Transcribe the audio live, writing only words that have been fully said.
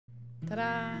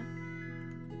Ta-da!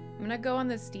 I'm gonna go on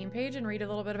the Steam page and read a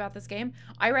little bit about this game.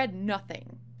 I read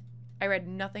nothing. I read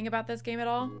nothing about this game at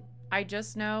all. I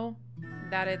just know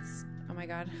that it's... Oh my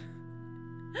god.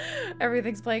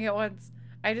 Everything's playing at once.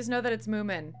 I just know that it's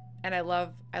Moomin, and I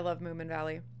love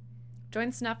Moominvalley.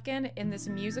 Join Snufkin in this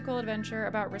musical adventure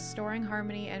about restoring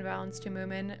harmony and balance to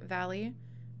Moominvalley,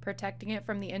 protecting it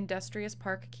from the industrious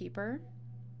park keeper.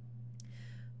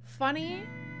 Funny,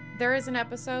 there is an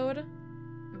episode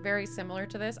very similar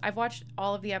to this. I've watched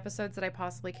all of the episodes that I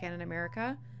possibly can in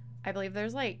America. I believe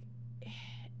there's like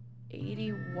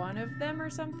 81 of them or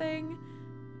something,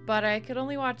 but I could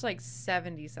only watch like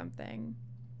 70 something.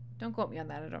 Don't quote me on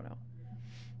that, I don't know.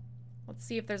 Let's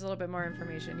see if there's a little bit more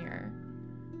information here.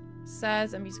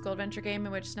 Says a musical adventure game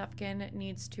in which Snufkin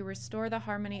needs to restore the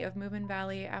harmony of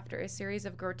Moominvalley after a series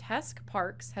of grotesque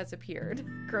parks has appeared.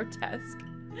 Grotesque.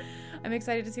 I'm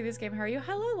excited to see this game. How are you?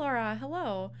 Hello, Laura.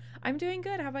 Hello. I'm doing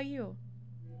good. How about you?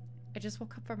 I just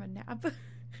woke up from a nap.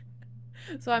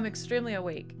 So I'm extremely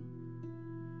awake.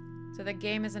 So the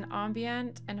game is an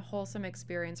ambient and wholesome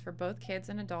experience for both kids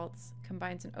and adults.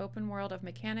 Combines an open world of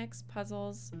mechanics,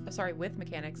 puzzles, with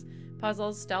mechanics,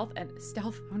 puzzles, stealth,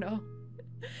 oh no,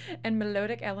 and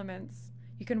melodic elements.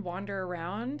 You can wander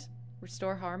around,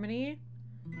 restore harmony.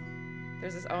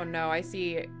 There's this, oh no, I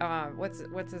see,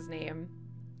 what's his name?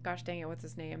 Gosh dang it, what's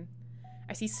his name?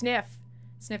 I see Sniff.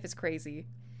 Sniff is crazy.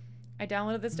 I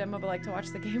downloaded this demo but like to watch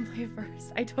the gameplay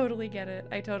first. I totally get it.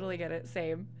 I totally get it.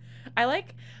 Same. I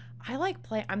like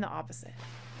playing. I'm the opposite.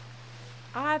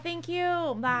 Ah, thank you.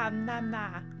 Nah, nah,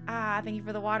 nah. Ah, thank you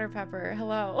for the water, Pepper.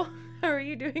 Hello. How are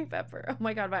you doing, Pepper? Oh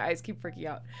my god, my eyes keep freaking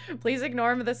out. Please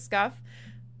ignore the scuff.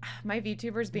 My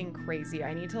VTuber's being crazy.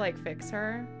 I need to like fix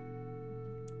her.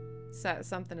 So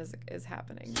something is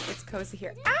happening. It's cozy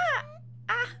here. Ah!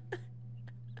 Ah!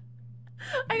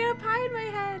 I got a pie in my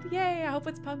head. Yay! I hope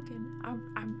it's pumpkin.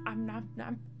 I'm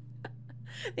nom.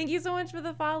 Thank you so much for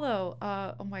the follow.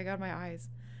 Oh my god, my eyes.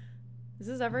 Is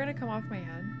this ever gonna come off my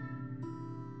head?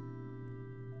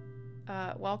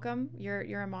 Welcome.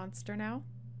 You're a monster now.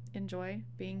 Enjoy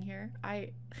being here.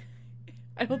 I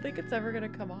don't think it's ever gonna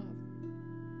come off.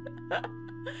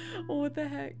 What the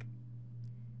heck?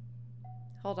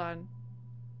 Hold on.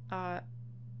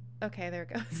 Okay, there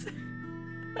it goes.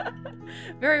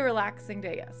 Very relaxing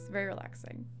day, yes. Very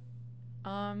relaxing.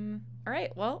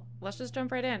 Alright, well, let's just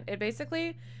jump right in. It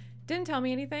basically didn't tell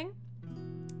me anything,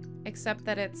 except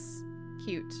that it's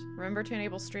cute. Remember to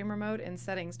enable streamer mode in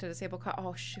settings to disable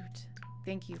oh, shoot.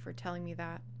 Thank you for telling me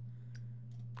that.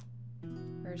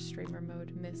 Where's streamer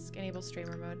mode? Misc. Enable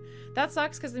streamer mode. That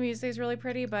sucks because the music is really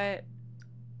pretty, but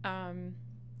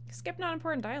skip not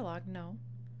important dialogue. No.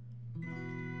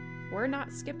 We're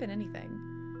not skipping anything.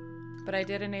 But I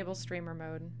did enable streamer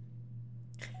mode.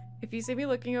 If you see me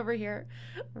looking over here,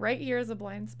 right here is a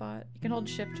blind spot. You can hold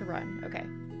shift to run. Okay.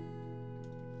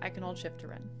 I can hold shift to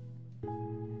run.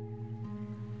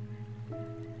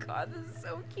 God, this is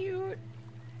so cute.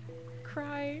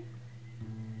 Cry.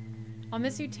 I'll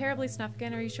miss you terribly,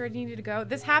 Snufkin. Are you sure you need to go?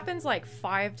 This happens like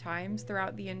 5 times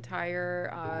throughout the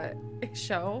entire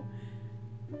show.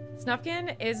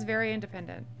 Snufkin is very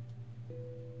independent.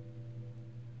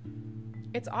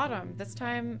 It's autumn. It's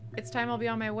time I'll be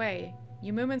on my way.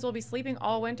 You Moomins will be sleeping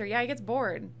all winter. Yeah, he gets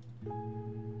bored.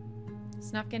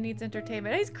 Snufkin needs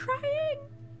entertainment. He's crying!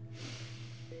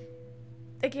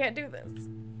 I can't do this.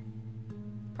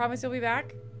 Promise you'll be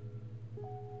back?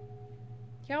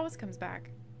 He always comes back.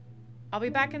 I'll be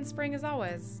back in spring as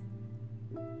always.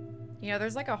 You know,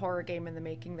 there's like a horror game in the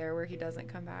making there where he doesn't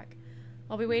come back.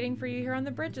 I'll be waiting for you here on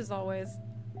the bridge as always.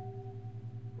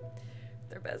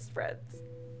 They're best friends.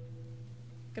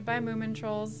 Goodbye, Moomin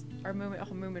trolls. Or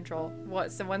Moomin troll.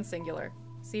 What? So one singular.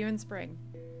 See you in spring.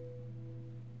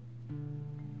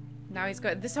 Now he's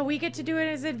good. This is how we get to do it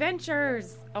as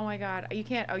adventures. Oh my god. You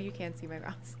can't. Oh, you can see my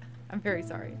mouse. I'm very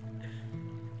sorry.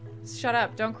 Shut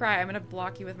up. Don't cry. I'm gonna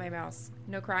block you with my mouse.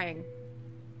 No crying.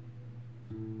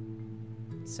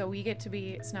 So we get to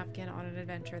be Snufkin on an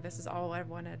adventure. This is all I've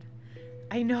wanted.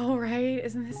 I know, right?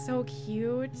 Isn't this so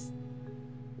cute?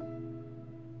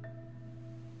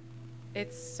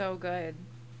 It's so good.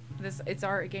 It's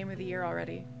our game of the year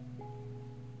already.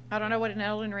 I don't know what an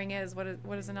Elden Ring is. What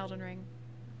is an Elden Ring?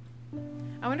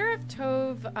 I wonder if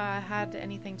Tove had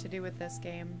anything to do with this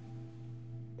game.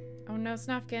 Oh no,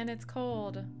 Snufkin, it's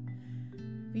cold.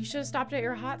 You should have stopped at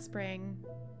your hot spring.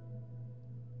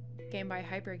 Game by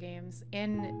Hyper Games.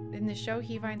 In the show,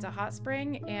 he finds a hot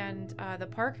spring, and the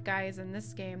park guys in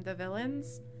this game, the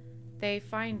villains, they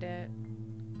find it.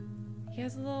 He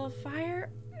has a little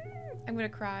fire. I'm gonna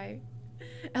cry.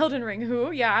 Elden Ring,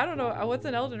 who? Yeah, I don't know. What's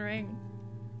an Elden Ring?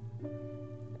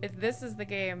 If this is the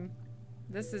game,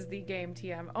 this is the game,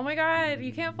 TM. Oh my god,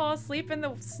 you can't fall asleep in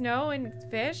the snow and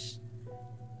fish?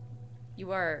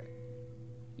 You are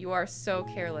so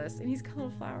careless. And he's got a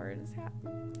little flower in his hat.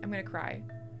 I'm gonna cry.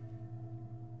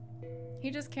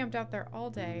 He just camped out there all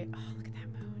day. Oh, look at that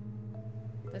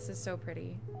moon. This is so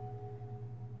pretty.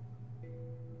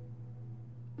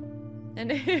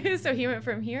 And so he went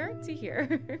from here to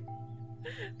here.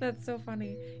 That's so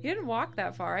funny. He didn't walk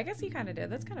that far. I guess he kind of did.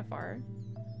 That's kind of far.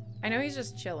 I know he's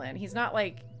just chilling. He's not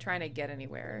like trying to get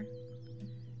anywhere.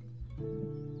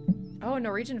 Oh,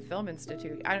 Norwegian Film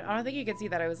Institute. I don't think you could see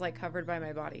that. I was like covered by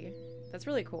my body. That's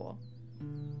really cool.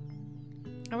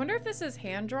 I wonder if this is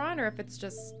hand-drawn or if it's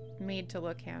just made to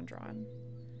look hand-drawn.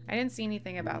 I didn't see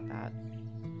anything about that.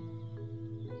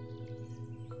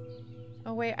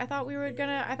 Oh wait, I thought we were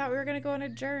gonna go on a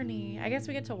journey. I guess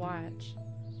we get to watch.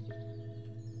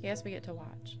 Yes, we get to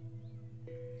watch.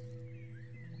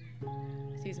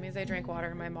 Excuse me as I drink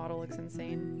water. My model looks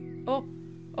insane. Oh,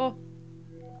 oh.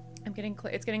 I'm getting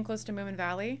it's getting close to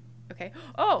Moominvalley. Okay.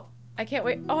 Oh, I can't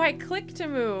wait. Oh, I clicked to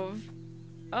move.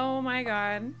 Oh my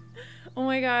god. Oh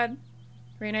my god.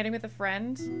 Reuniting with a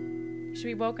friend. Should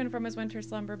be woken from his winter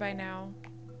slumber by now.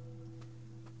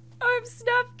 I'm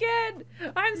Snufkin!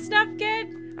 I'm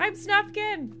Snufkin! I'm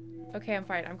Snufkin! Okay, I'm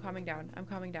fine. I'm calming down. I'm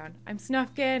calming down. I'm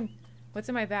Snufkin! What's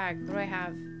in my bag? What do I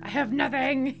have? I have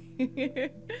nothing!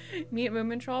 Meet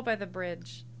Moomin Troll by the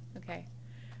bridge. Okay.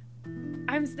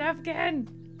 I'm Snufkin!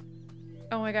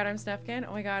 Oh my god, I'm Snufkin.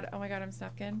 Oh my god, I'm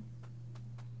Snufkin.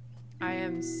 I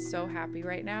am so happy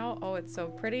right now. Oh, it's so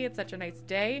pretty. It's such a nice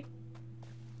day.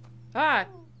 Ah!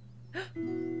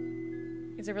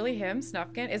 Is it really him,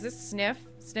 Snufkin? Is this Sniff?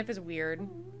 Sniff is weird.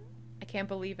 I can't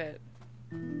believe it.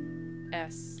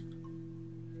 S.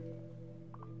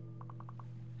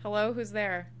 Hello, who's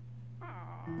there?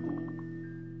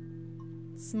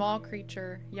 Small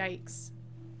creature. Yikes.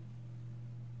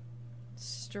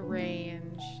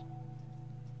 Strange.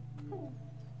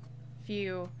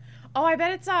 Phew. Oh, I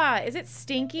bet it's, is it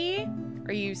Stinky?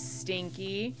 Are you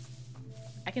Stinky?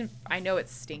 I know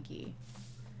it's Stinky.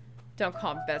 Don't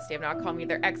call him Bestie. I'm not calling him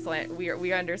either. Excellent.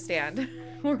 We understand.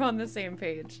 We're on the same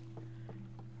page.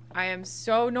 I am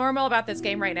so normal about this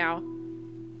game right now.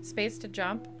 Space to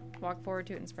jump. Walk forward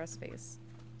to it and press space.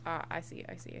 I see.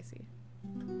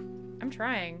 I'm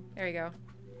trying. There you go.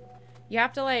 You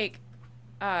have to like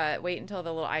wait until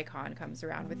the little icon comes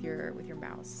around with your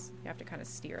mouse. You have to kind of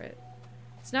steer it.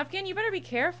 Snufkin, you better be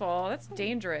careful. That's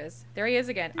dangerous. There he is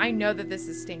again. I know that this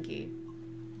is Stinky.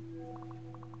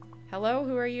 Hello,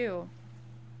 who are you?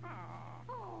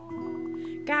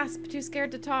 Gasp, too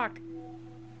scared to talk.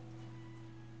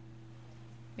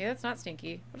 Yeah, that's not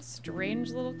Stinky. What a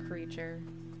strange little creature.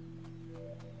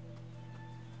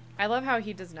 I love how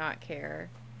he does not care.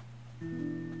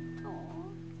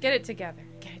 Get it together.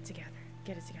 Get it together.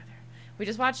 Get it together. We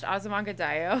just watched Azumanga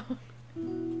Daioh.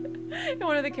 And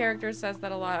one of the characters says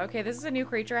that a lot. Okay, this is a new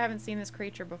creature. I haven't seen this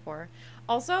creature before.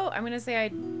 Also, I'm going to say I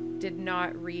did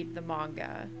not read the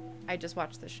manga. I just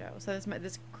watched the show. So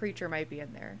this creature might be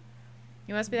in there.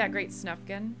 You must be that great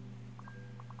Snufkin.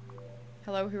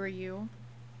 Hello, who are you?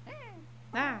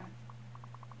 Ah.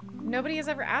 Nobody has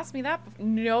ever asked me that before.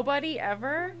 Nobody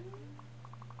ever?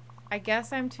 I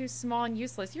guess I'm too small and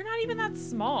useless. You're not even that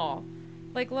small.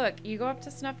 Like, look, you go up to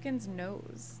Snufkin's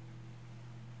nose.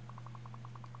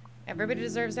 Everybody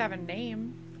deserves to have a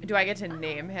name. Do I get to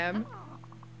name him?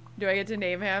 Do I get to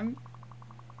name him?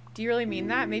 Do you really mean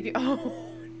that? Maybe. Oh,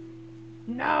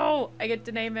 no. I get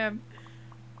to name him.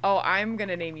 Oh, I'm going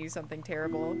to name you something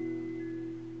terrible.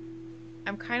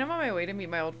 I'm kind of on my way to meet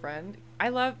my old friend. I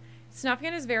love...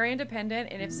 Snufkin is very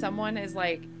independent, and if someone is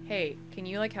like, hey, can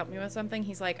you, like, help me with something?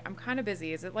 He's like, I'm kind of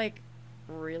busy. Is it, like,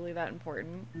 really that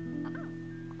important?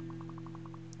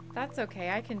 That's okay.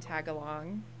 I can tag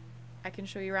along. I can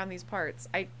show you around these parts.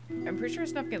 I'm pretty sure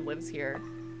Snufkin lives here.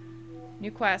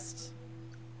 New quest.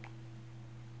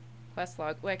 Quest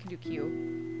log. Oh, I can do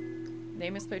Q.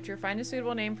 Name is picture. Find a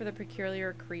suitable name for the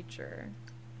peculiar creature.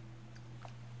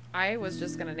 I was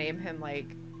just gonna name him, like,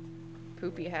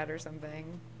 Poopy Head or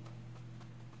something.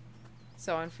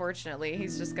 So unfortunately,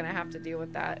 he's just gonna have to deal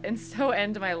with that. And so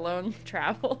end my lone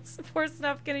travels. Poor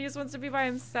Snufkin, he just wants to be by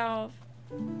himself.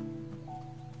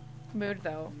 Mood,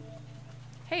 though.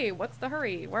 Hey, what's the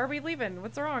hurry? Why are we leaving?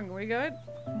 What's wrong? Are we good?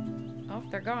 Oh,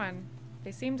 they're gone.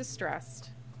 They seem distressed.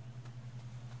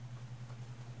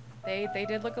 They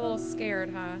did look a little scared,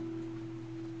 huh?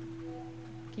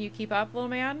 Can you keep up, little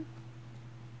man?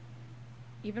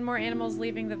 Even more animals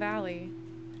leaving the valley.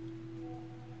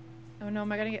 Oh no,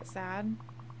 am I gonna get sad?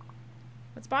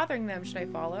 What's bothering them? Should I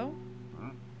follow?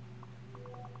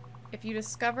 If you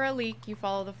discover a leak, you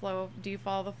follow the flow of, do you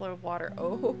follow the flow of water?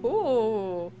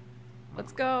 Oh,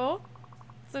 let's go.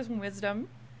 That's some wisdom.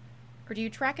 Or do you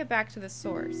track it back to the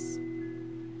source?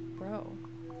 Bro.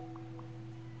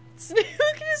 Look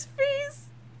at his face.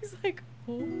 He's like,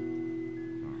 oh.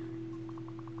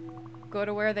 Go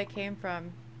to where they came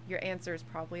from. Your answer is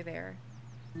probably there.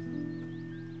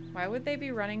 Why would they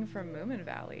be running from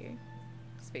moominvalley?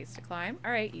 Space to climb.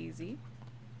 Alright, easy.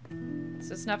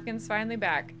 So Snufkin's finally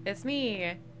back. It's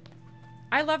me.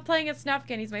 I love playing as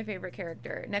Snufkin. He's my favorite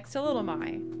character. Next to Little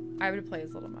Mai. I would play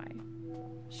as Little Mai.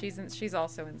 She's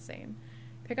also insane.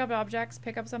 Pick up objects.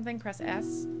 Pick up something. Press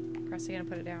S. Press A and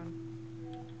put it down.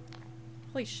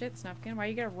 Holy shit, Snufkin. Why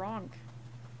you get a ronk?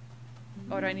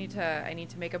 Oh, I need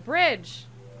to make a bridge.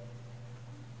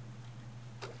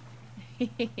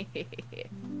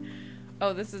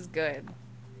 Oh, this is good.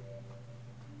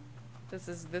 This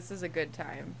is a good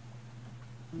time.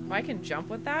 Oh, I can jump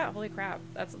with that? Holy crap.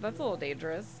 That's a little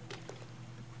dangerous.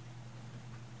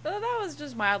 Oh, that was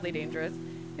just mildly dangerous.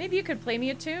 Maybe you could play me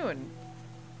a tune.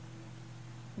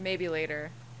 Maybe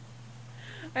later.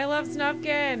 I love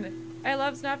Snufkin. I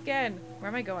love Snufkin. Where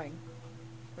am I going?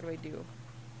 What do I do?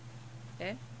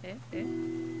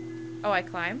 Oh, I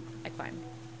climb? I climb.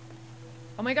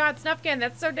 Oh my god, Snufkin,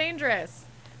 that's so dangerous.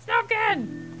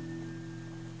 Snufkin!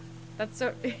 That's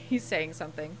so... He's saying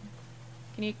something.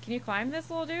 Can you climb this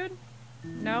little dude?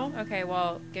 No? Okay,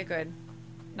 well, get good.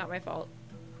 Not my fault.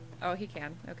 Oh, he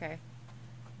can. Okay.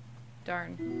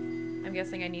 Darn. I'm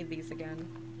guessing I need these again.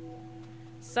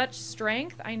 Such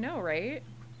strength? I know, right?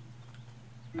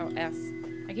 Oh, S.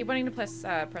 I keep wanting to press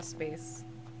space.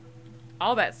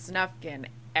 I'll bet Snufkin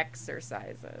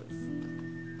exercises.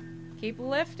 Keep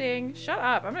lifting. Shut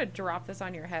up. I'm gonna drop this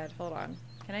on your head. Hold on.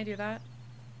 Can I do that?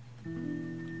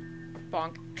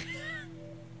 Bonk.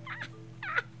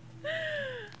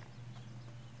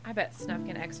 I bet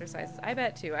Snufkin exercises. I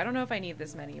bet too. I don't know if I need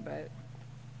this many, but...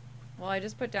 Well, I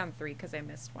just put down 3 because I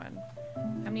missed one.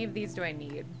 How many of these do I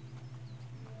need?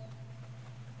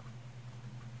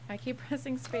 I keep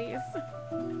pressing space.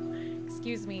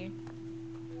 Excuse me.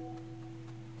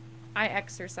 I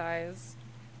exercise.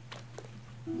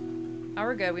 Oh,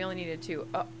 we're good. We only needed 2.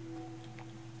 Oh.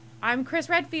 I'm Chris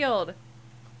Redfield.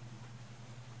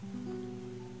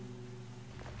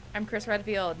 I'm Chris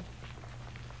Redfield.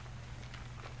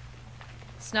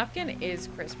 Snufkin is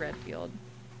Chris Redfield.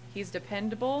 He's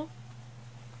dependable.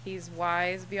 He's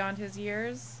wise beyond his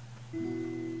years.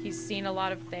 He's seen a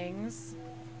lot of things.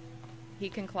 He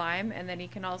can climb, and then he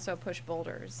can also push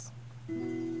boulders.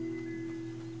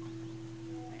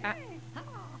 Ah.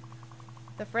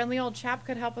 The friendly old chap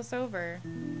could help us over.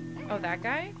 Oh, that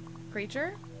guy?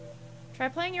 Creature? Try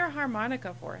playing your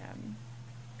harmonica for him.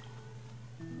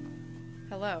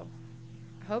 Hello.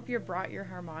 I hope you brought your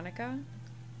harmonica.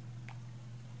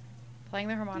 Playing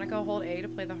the harmonica, hold A to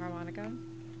play the harmonica.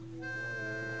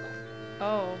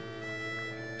 Oh.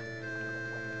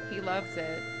 He loves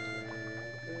it.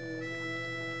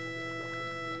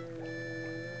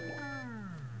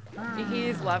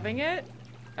 He's loving it?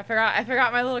 I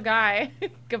forgot my little guy.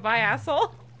 Goodbye,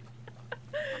 asshole.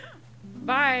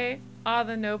 Bye. Ah,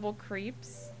 the noble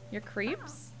creeps. You're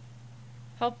creeps?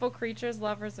 Helpful creatures,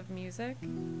 lovers of music.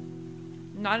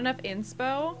 Not enough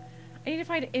inspo? I need to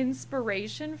find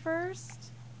inspiration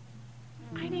first.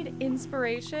 I need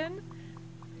inspiration?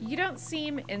 You don't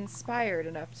seem inspired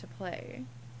enough to play.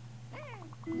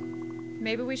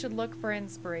 Maybe we should look for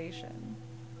inspiration.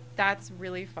 That's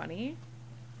really funny.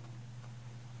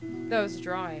 Those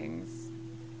drawings.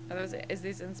 Are those, is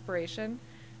this inspiration?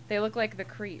 They look like the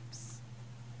creeps.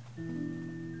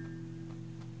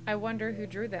 I wonder who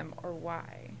drew them or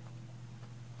why.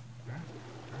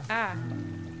 Ah.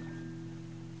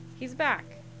 He's back.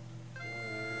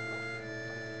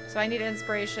 So I need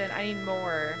inspiration. I need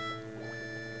more.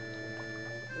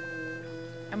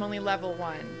 I'm only level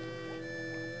 1.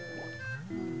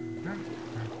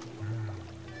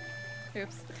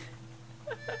 Oops.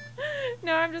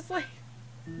 No, I'm just like...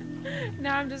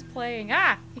 Now I'm just playing.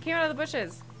 Ah! He came out of the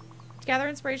bushes. To gather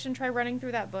inspiration, try running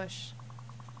through that bush.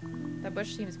 That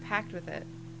bush seems packed with it.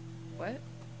 What?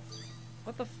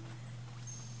 What the f...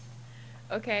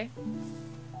 Okay.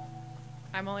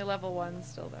 I'm only level 1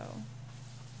 still, though.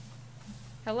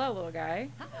 Hello, little guy.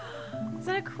 Is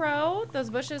that a crow? Those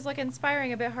bushes look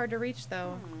inspiring, a bit hard to reach,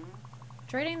 though.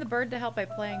 Trading the bird to help by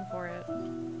playing for it.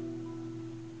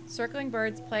 Circling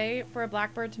birds play for a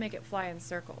blackbird to make it fly in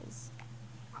circles.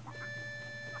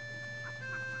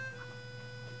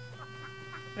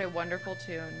 What a wonderful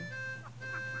tune.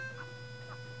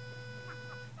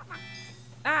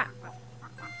 Ah!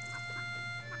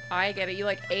 I get it. You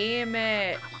like aim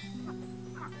it.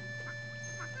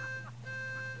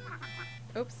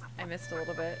 Oops, I missed a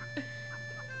little bit.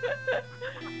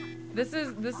 This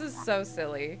is so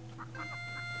silly.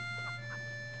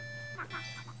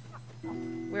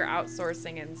 We're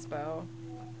outsourcing inspo.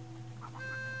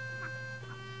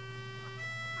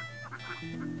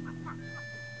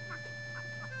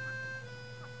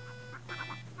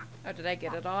 Oh, did I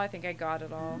get it all? I think I got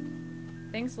it all.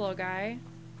 Thanks, little guy.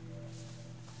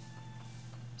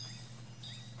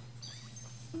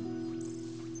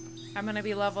 I'm gonna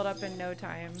be leveled up in no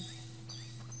time.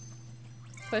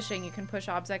 Pushing. You can push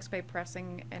objects by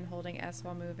pressing and holding S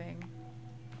while moving.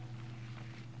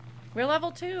 We're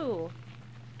level 2!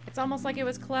 It's almost like it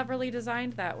was cleverly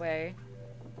designed that way.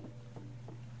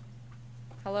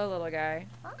 Hello, little guy.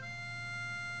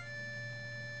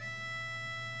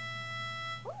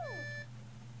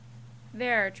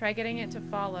 There, try getting it to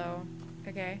follow.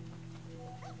 Okay.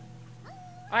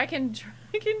 I can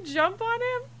jump on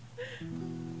him?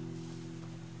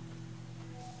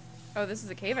 Oh, this is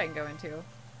a cave I can go into.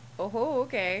 Oh,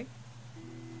 okay.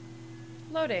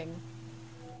 Loading.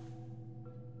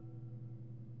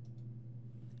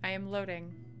 I am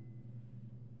loading.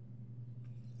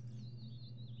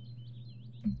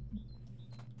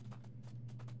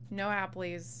 No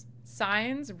apples.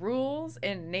 Signs, rules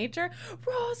in nature.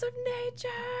 Rules of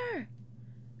nature!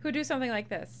 Who do something like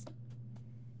this?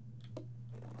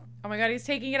 Oh my god, he's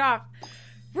taking it off.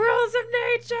 Rules of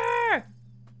nature!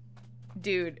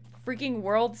 Dude, freaking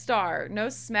world star. No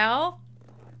smell?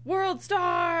 World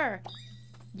star!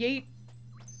 Yeet.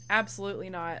 Absolutely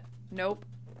not. Nope.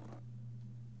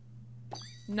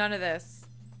 None of this.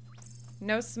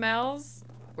 No smells?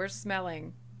 We're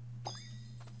smelling.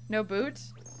 No boot?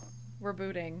 We're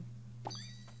booting.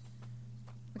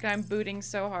 Look, I'm booting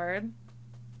so hard.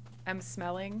 I'm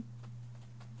smelling.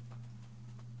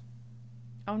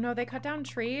 Oh no, they cut down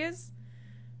trees?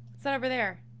 What's that over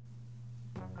there?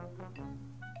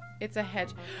 It's a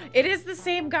hedge. It is the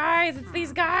same guys! It's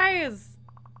these guys!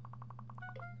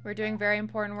 We're doing very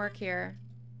important work here.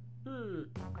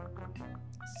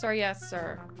 Sir, yes,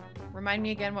 sir. Remind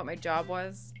me again what my job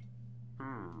was.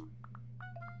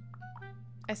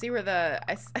 I see where the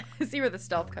I see where the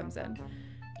stealth comes in.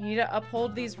 You need to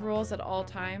uphold these rules at all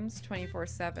times,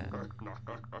 24/7.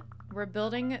 We're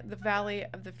building the valley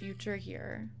of the future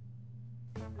here.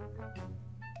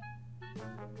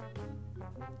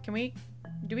 Do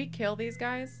we kill these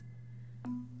guys?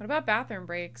 What about bathroom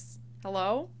breaks?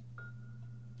 Hello?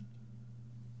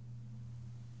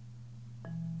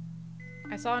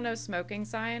 I saw a no smoking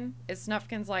sign. Is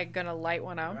Snufkin's like gonna light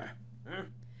one up?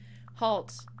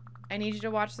 Halt. I need you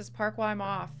to watch this park while I'm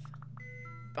off.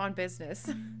 On business.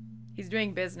 He's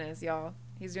doing business, y'all.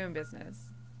 He's doing business.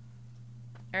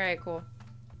 Alright, cool.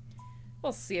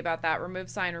 We'll see about that. Remove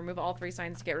sign. Remove all 3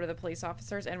 signs to get rid of the police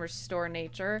officers and restore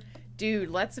nature. Dude,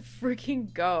 let's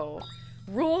freaking go.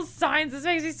 Rules, signs. This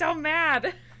makes me so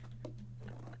mad.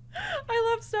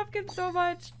 I love Snufkin so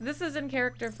much. This is in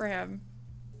character for him.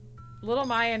 Little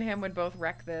Maya and him would both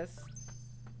wreck this.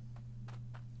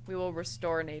 We will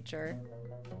restore nature.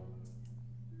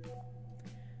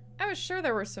 I was sure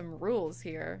there were some rules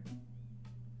here.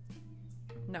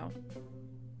 No.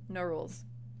 No rules.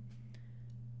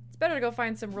 It's better to go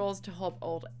find some rules to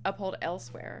uphold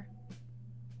elsewhere.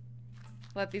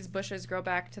 Let these bushes grow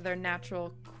back to their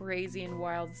natural, crazy, and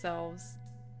wild selves.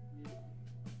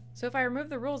 So if I remove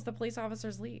the rules, the police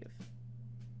officers leave.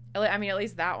 I mean, at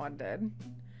least that one did.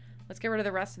 Let's get rid of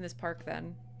the rest in this park,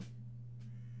 then.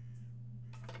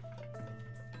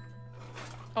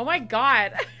 Oh my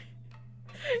god!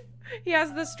 He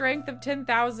has the strength of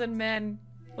 10,000 men.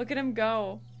 Look at him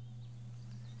go.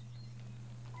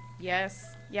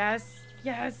 Yes, yes,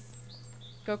 yes.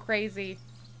 Go crazy.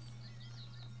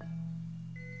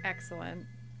 Excellent.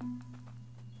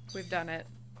 We've done it.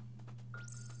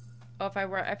 Oh,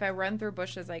 if I run through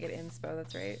bushes, I get inspo.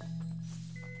 That's right.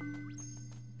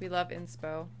 We love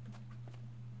inspo.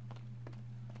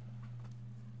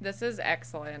 This is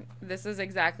excellent. This is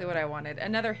exactly what I wanted.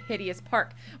 Another hideous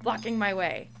park blocking my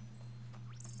way.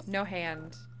 No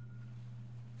hand.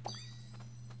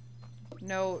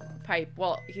 No pipe.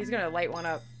 Well, he's gonna light one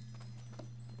up.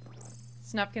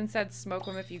 Snufkin said smoke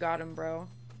him if you got him, bro.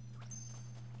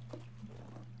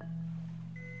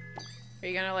 Are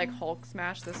you gonna, like, Hulk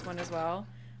smash this one as well?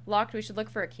 Locked, we should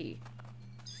look for a key.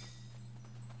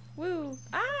 Woo!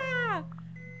 Ah!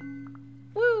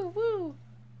 Woo, woo!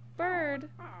 Bird.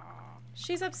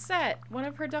 She's upset. One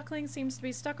of her ducklings seems to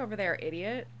be stuck over there,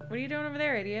 idiot. What are you doing over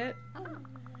there, idiot?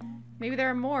 Maybe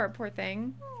there are more, poor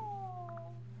thing.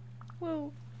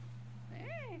 Woo.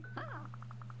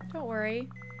 Don't worry.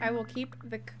 I will keep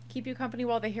you company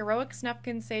while the heroic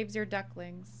Snufkin saves your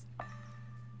ducklings.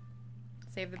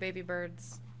 Save the baby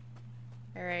birds.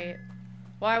 Alright.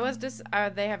 Well, I was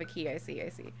they have a key. I see.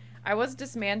 I was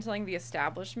dismantling the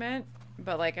establishment,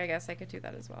 but, like, I guess I could do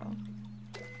that as well.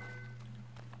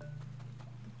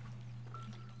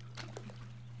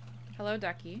 Hello,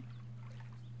 ducky.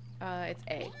 It's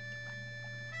A.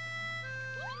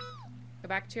 Go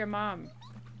back to your mom.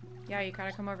 Yeah, you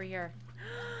gotta come over here.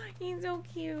 He's so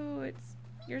cute.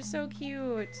 You're so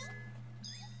cute.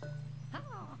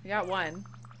 We got one.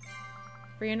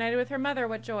 Reunited with her mother,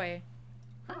 what joy.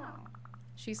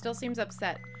 She still seems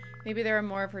upset. Maybe there are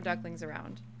more of her ducklings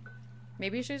around.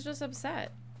 Maybe she's just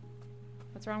upset.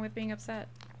 What's wrong with being upset?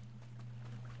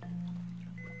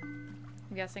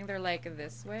 I'm guessing they're like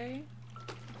this way.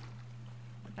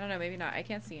 I don't know, maybe not. I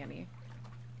can't see any.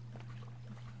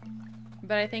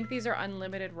 But I think these are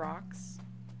unlimited rocks.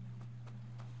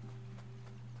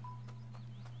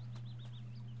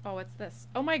 Oh, what's this?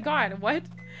 Oh my god, what?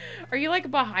 Are you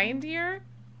like behind here?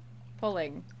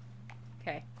 Pulling.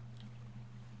 Okay.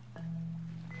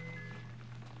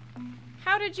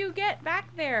 How did you get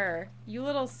back there? You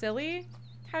little silly.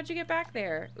 How'd you get back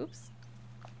there? Oops.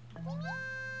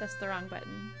 That's the wrong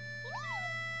button.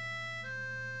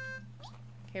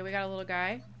 Okay, we got a little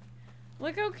guy.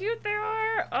 Look how cute they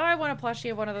are. Oh, I want a plushie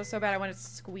of one of those so bad. I want to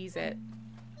squeeze it.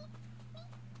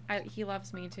 He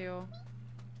loves me too.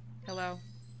 Hello.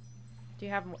 Do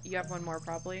you have one more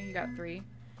probably? You got 3.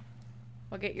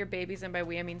 We'll get your babies, and by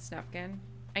we I mean Snufkin.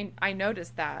 I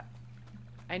noticed that.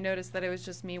 I noticed that it was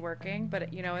just me working,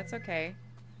 but you know, it's okay.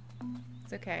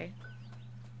 It's okay.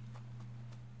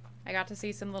 I got to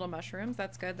see some little mushrooms.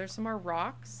 That's good. There's some more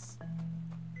rocks.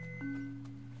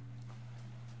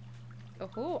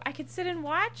 Oh, I could sit and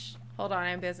watch? Hold on,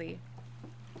 I'm busy.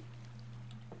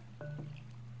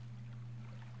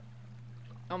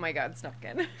 Oh my god,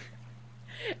 Snufkin.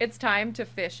 It's time to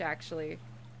fish, actually.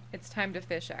 It's time to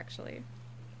fish, actually.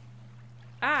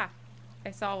 Ah!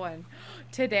 I saw one.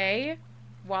 Today,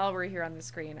 while we're here on the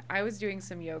screen, I was doing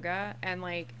some yoga, and,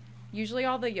 like, usually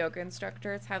all the yoga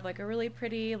instructors have, like, a really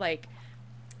pretty, like,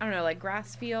 I don't know, like,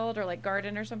 grass field or, like,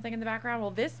 garden or something in the background.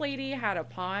 Well, this lady had a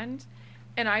pond,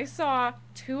 and I saw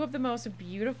 2 of the most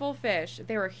beautiful fish.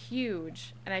 They were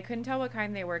huge, and I couldn't tell what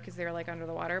kind they were because they were, like, under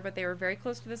the water, but they were very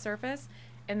close to the surface.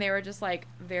 And they were just, like,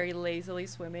 very lazily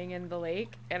swimming in the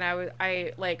lake. And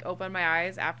I like, opened my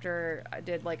eyes after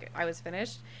I was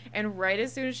finished. And right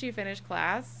as soon as she finished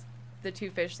class, the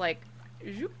 2 fish, like,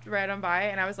 zooped right on by.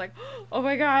 And I was like, oh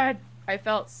my god. I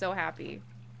felt so happy.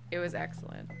 It was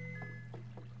excellent.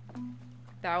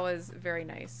 That was very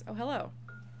nice. Oh, hello.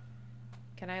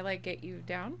 Can I, like, get you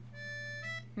down?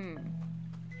 Can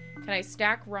I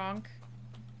stack ronk?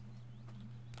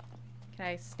 Can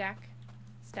I stack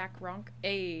ronk?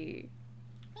 Ayy.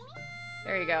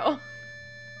 There you go.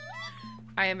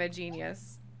 I am a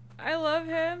genius. I love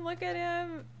him. Look at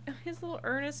him. His little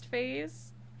earnest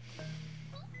face.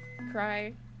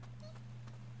 Cry.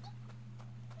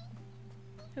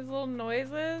 His little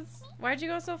noises. Why'd you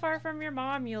go so far from your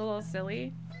mom, you little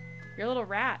silly? You're a little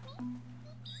rat.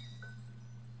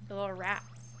 A little rat.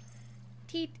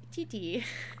 Tee.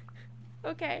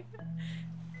 Okay.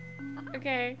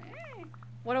 Okay.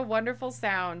 What a wonderful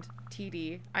sound.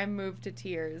 TD. I'm moved to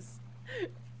tears.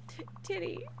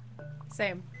 Titty.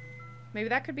 Same. Maybe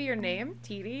that could be your name?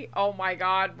 TD? Oh my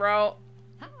god, bro.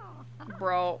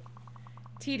 Bro.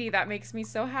 TD, that makes me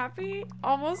so happy.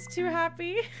 Almost too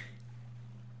happy.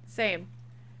 Same.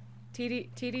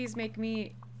 TDs make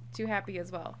me too happy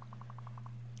as well.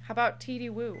 How about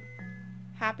TD Woo?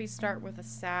 Happy start with a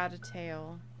sad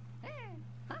tale.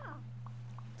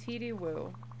 TD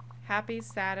Woo. Happy,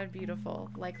 sad, and beautiful,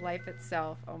 like life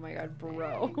itself. Oh my god,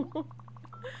 bro.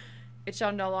 It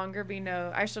shall no longer be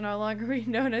known. I shall no longer be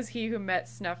known as he who met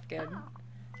Snufkin.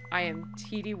 I am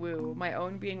TD Woo, my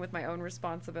own being with my own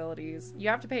responsibilities. You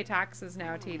have to pay taxes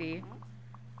now, TD.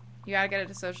 You gotta get it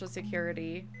to Social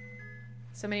Security.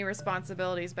 So many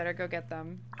responsibilities, better go get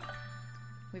them.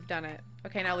 We've done it.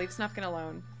 Okay, now leave Snufkin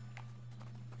alone.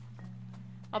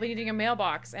 I'll be needing a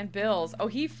mailbox and bills. Oh,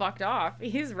 he fucked off.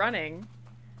 He's running.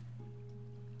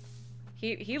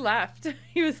 He left.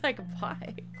 He was like,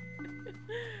 bye.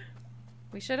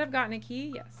 We should have gotten a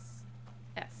key. Yes.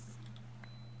 Yes.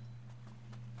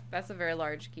 That's a very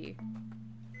large key.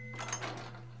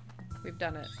 We've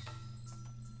done it.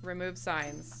 Remove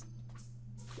signs.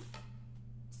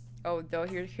 Oh, though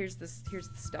here's the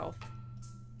stealth.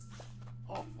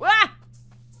 Oh. Ah!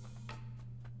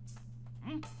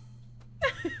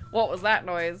 What was that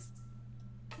noise?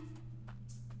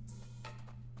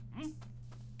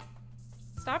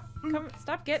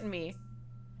 Stop getting me.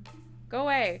 Go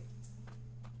away.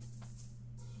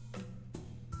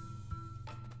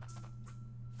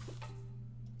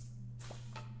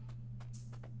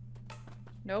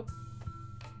 Nope.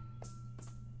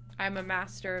 I'm a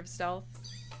master of stealth.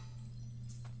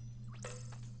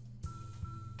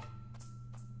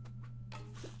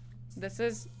 This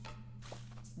is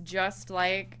just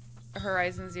like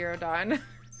Horizon Zero Dawn.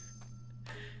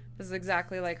 This is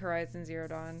exactly like Horizon Zero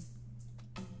Dawn.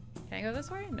 Can I go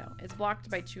this way? No. It's blocked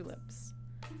by tulips.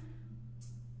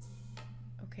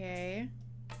 Okay.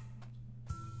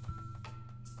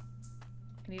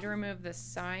 I need to remove the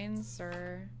signs,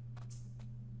 or...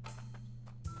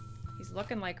 He's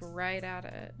looking like right at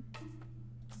it.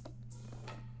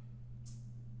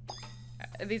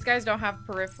 These guys don't have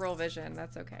peripheral vision.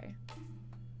 That's okay.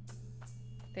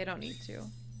 They don't need to.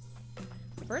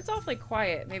 The bird's awfully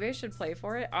quiet. Maybe I should play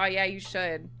for it. Oh yeah, you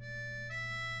should.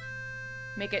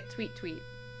 Make it tweet tweet.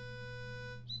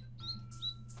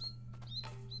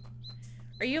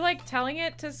 Are you like telling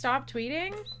it to stop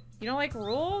tweeting? You don't like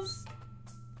rules?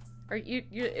 Are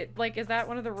like, is that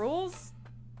one of the rules?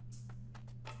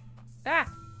 Ah!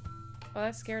 Oh,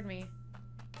 that scared me.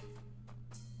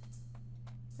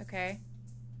 Okay.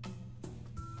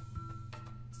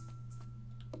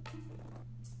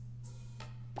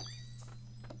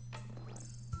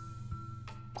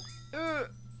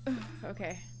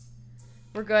 Okay.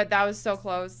 We're good. That was so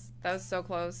close. That was so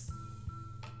close.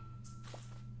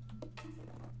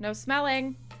 No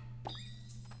smelling.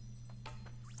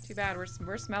 Too bad.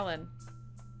 We're smelling.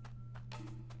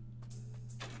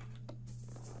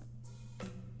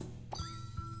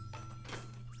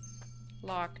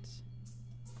 Locked.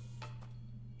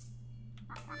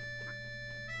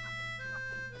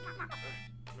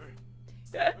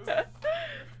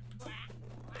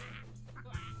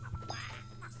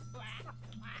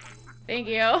 Thank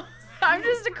you. I'm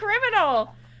just a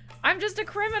criminal. I'm just a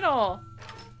criminal.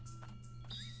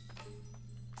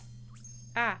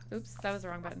 Ah, oops, that was the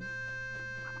wrong button.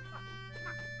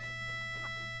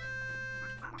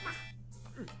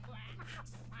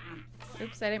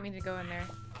 Oops, I didn't mean to go in there.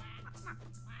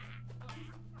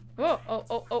 Whoa, oh,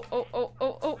 oh, oh, oh, oh,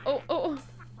 oh, oh, oh, oh.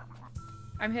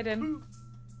 I'm hidden.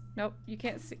 Nope, you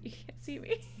can't see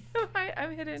me.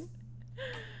 I'm hidden.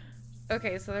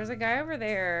 Okay, so there's a guy over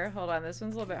there. Hold on, this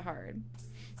one's a little bit hard.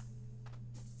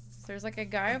 So there's like a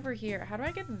guy over here. How do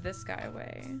I get this guy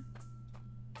away?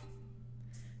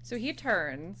 So he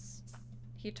turns.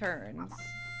 He turns.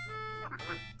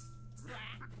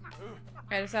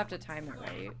 I just have to time it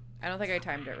right. I don't think I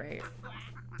timed it right.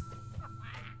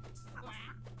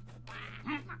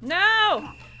 No!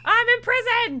 I'm in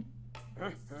prison!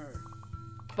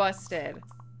 Busted.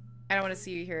 I don't want to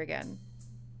see you here again.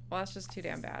 Well, that's just too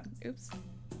damn bad. Oops.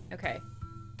 Okay.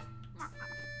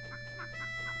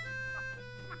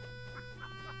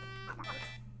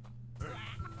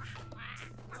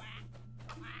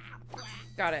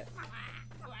 Got it.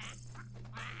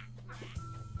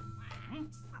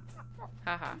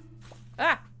 Haha.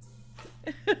 Ah!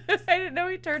 I didn't know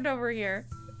he turned over here.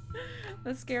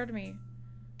 That scared me.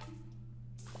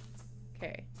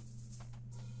 Okay.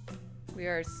 We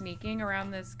are sneaking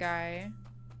around this guy.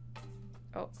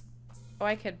 Oh. Oh,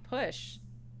 I could push.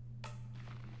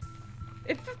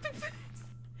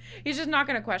 He's just not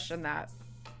gonna question that.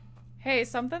 Hey,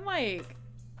 something like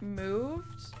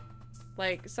moved?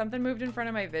 Like something moved in front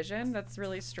of my vision? That's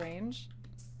really strange.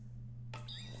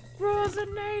 Rules of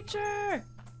nature!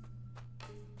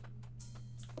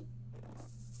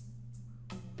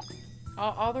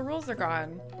 All the rules are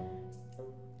gone.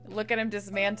 Look at him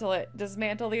dismantle it.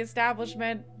 Dismantle the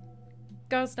establishment.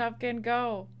 Go, Snufkin,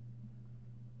 go.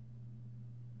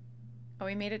 Oh,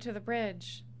 we made it to the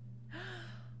bridge.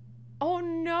 Oh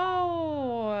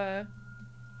no!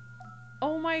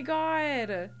 Oh my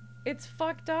god! It's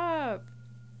fucked up!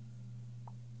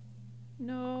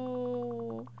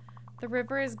 No. The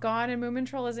river is gone and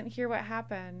Moomintroll isn't here. What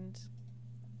happened?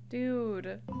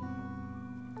 Dude.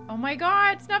 Oh my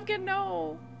god! Snufkin,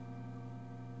 no!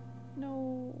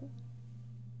 No.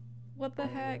 What the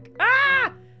heck?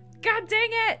 Ah! God dang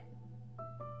it!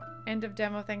 End of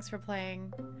demo. Thanks for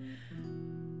playing.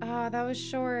 Ah, that was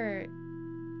short.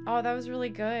 Oh, that was really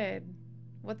good.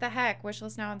 What the heck?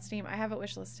 Wishlist now on Steam. I have it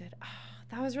wishlisted. Oh,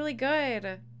 that was really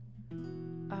good.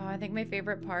 Oh, I think my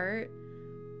favorite part,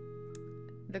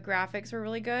 the graphics were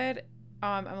really good.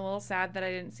 I'm a little sad that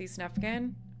I didn't see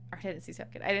Snufkin. Or I didn't see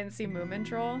Snufkin. I didn't see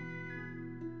Moomintroll.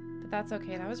 But that's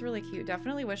okay. That was really cute.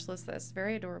 Definitely wishlist this.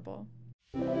 Very adorable.